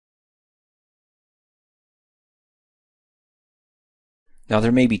Now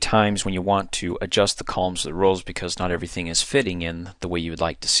there may be times when you want to adjust the columns or the rows because not everything is fitting in the way you would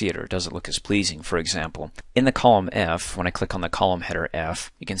like to see it, or it doesn't look as pleasing. For example, in the column F, when I click on the column header F,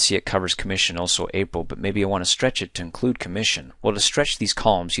 you can see it covers commission, also April, but maybe I want to stretch it to include commission. Well, to stretch these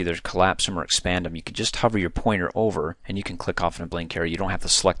columns, either collapse them or expand them, you can just hover your pointer over and you can click off in a blank area. You don't have to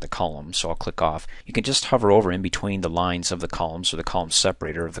select the column, so I'll click off. You can just hover over in between the lines of the columns or the column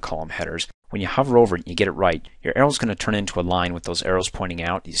separator of the column headers. When you hover over it and you get it right, your arrow is going to turn into a line with those arrows pointing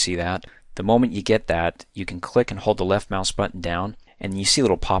out. You see that? The moment you get that, you can click and hold the left mouse button down, and you see a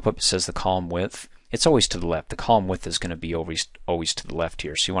little pop-up that says the column width. It's always to the left. The column width is going to be always to the left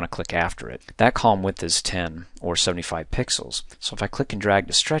here, so you want to click after it. That column width is 10 or 75 pixels. So if I click and drag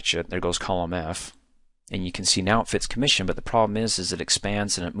to stretch it, there goes column F. And you can see now it fits commission, but the problem is it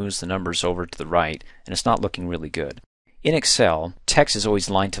expands and it moves the numbers over to the right, and it's not looking really good. In Excel, text is always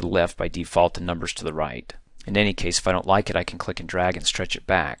aligned to the left by default and numbers to the right. In any case, if I don't like it, I can click and drag and stretch it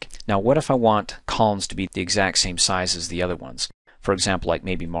back. Now, what if I want columns to be the exact same size as the other ones? For example, like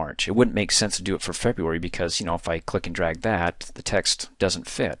maybe March. It wouldn't make sense to do it for February because, if I click and drag that, the text doesn't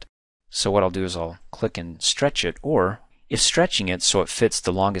fit. So what I'll do is I'll click and stretch it, or if stretching it so it fits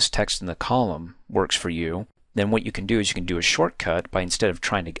the longest text in the column works for you, then what you can do is you can do a shortcut by, instead of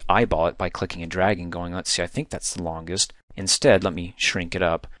trying to eyeball it by clicking and dragging, going, let's see, I think that's the longest. Instead, let me shrink it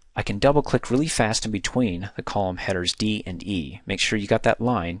up. I can double click really fast in between the column headers D and E. Make sure you got that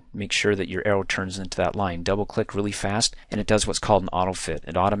line. Make sure that your arrow turns into that line. Double click really fast and it does what's called an auto fit.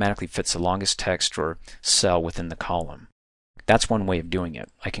 It automatically fits the longest text or cell within the column. That's one way of doing it.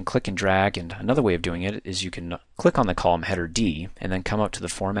 I can click and drag, and another way of doing it is you can click on the column header D and then come up to the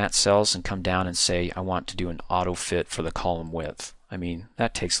format cells and come down and say I want to do an auto fit for the column width. I mean,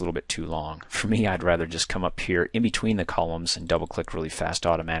 that takes a little bit too long. For me, I'd rather just come up here in between the columns and double click really fast to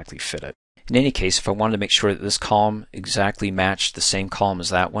automatically fit it. In any case, if I wanted to make sure that this column exactly matched the same column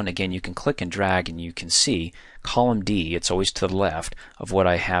as that one, again, you can click and drag and you can see column D, it's always to the left of what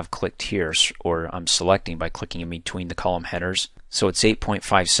I have clicked here, or I'm selecting by clicking in between the column headers. So it's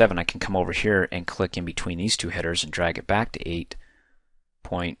 8.57. I can come over here and click in between these two headers and drag it back to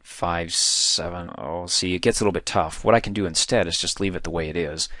 8.57. Oh, see, it gets a little bit tough. What I can do instead is just leave it the way it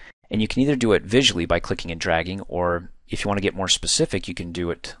is. And you can either do it visually by clicking and dragging, or if you want to get more specific, you can do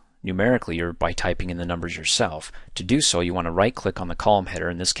it numerically or by typing in the numbers yourself. To do so, you want to right click on the column header,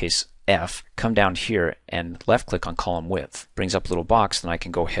 in this case F, come down here and left click on column width. Brings up a little box, then I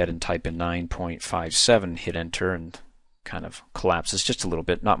can go ahead and type in 9.57, hit enter, and kind of collapses just a little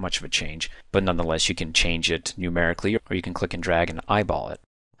bit, not much of a change, but nonetheless you can change it numerically, or you can click and drag and eyeball it.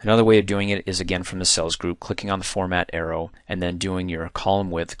 Another way of doing it is again from the cells group, clicking on the format arrow and then doing your column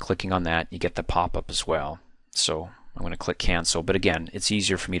width, clicking on that, you get the pop-up as well. So I'm going to click cancel, but again, it's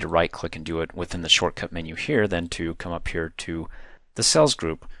easier for me to right click and do it within the shortcut menu here than to come up here to the cells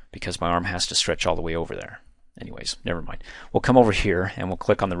group because my arm has to stretch all the way over there. Anyways, never mind. We'll come over here and we'll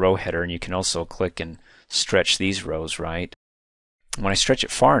click on the row header, and you can also click and stretch these rows, right? When I stretch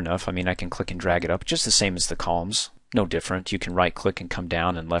it far enough, I mean, I can click and drag it up just the same as the columns. No different. You can right click and come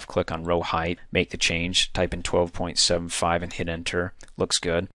down and left click on row height, make the change, type in 12.75 and hit enter. Looks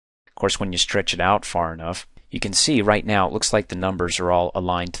good. Of course, when you stretch it out far enough, you can see right now it looks like the numbers are all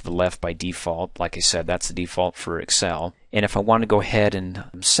aligned to the left by default. Like I said, that's the default for Excel. And if I want to go ahead and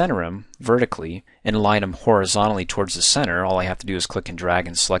center them vertically and align them horizontally towards the center, all I have to do is click and drag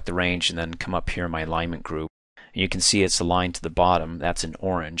and select the range and then come up here in my alignment group. And you can see it's aligned to the bottom. That's in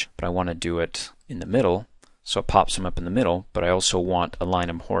orange. But I want to do it in the middle, so it pops them up in the middle. But I also want to align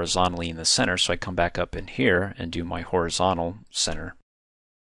them horizontally in the center, so I come back up in here and do my horizontal center.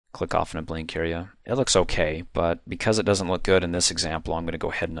 Click off in a blank area. It looks okay, but because it doesn't look good in this example, I'm going to go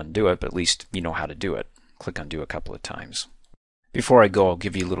ahead and undo it, but at least you know how to do it. Click undo a couple of times. Before I go, I'll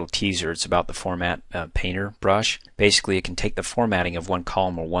give you a little teaser. It's about the format painter brush. Basically, it can take the formatting of one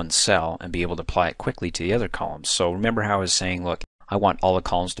column or one cell and be able to apply it quickly to the other columns. So remember how I was saying, look, I want all the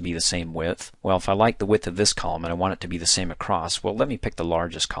columns to be the same width. Well, if I like the width of this column and I want it to be the same across, well, let me pick the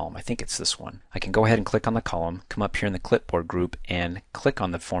largest column. I think it's this one. I can go ahead and click on the column, come up here in the clipboard group and click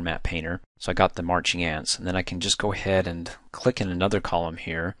on the format painter. So I got the marching ants, and then I can just go ahead and click in another column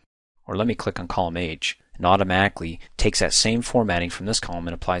here, or let me click on column H, and automatically takes that same formatting from this column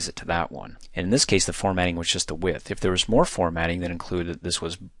and applies it to that one. And in this case, the formatting was just the width. If there was more formatting that included this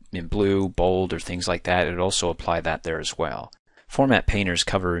was in blue, bold, or things like that, it would also apply that there as well. Format painters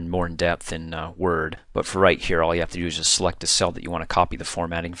cover more in depth in Word, but for right here, all you have to do is just select a cell that you want to copy the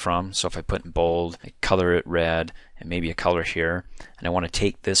formatting from. So if I put in bold, I color it red, and maybe a color here, and I want to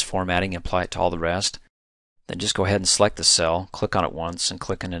take this formatting and apply it to all the rest, then just go ahead and select the cell, click on it once, and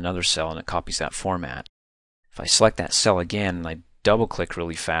click on another cell, and it copies that format. If I select that cell again and I double click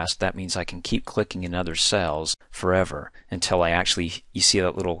really fast, that means I can keep clicking in other cells forever until I actually, you see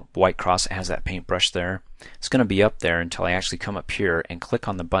that little white cross that has that paintbrush there? It's going to be up there until I actually come up here and click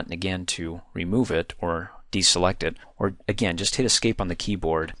on the button again to remove it or deselect it, or again just hit escape on the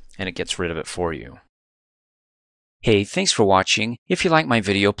keyboard and it gets rid of it for you. Hey, thanks for watching. If you like my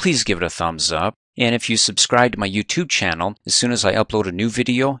video, please give it a thumbs up. And if you subscribe to my YouTube channel, as soon as I upload a new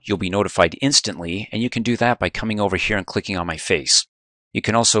video, you'll be notified instantly, and you can do that by coming over here and clicking on my face. You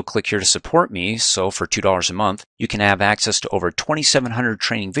can also click here to support me, so for $2 a month, you can have access to over 2,700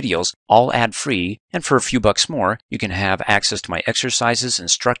 training videos, all ad-free, and for a few bucks more, you can have access to my exercises,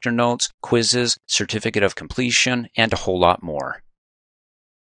 instructor notes, quizzes, certificate of completion, and a whole lot more.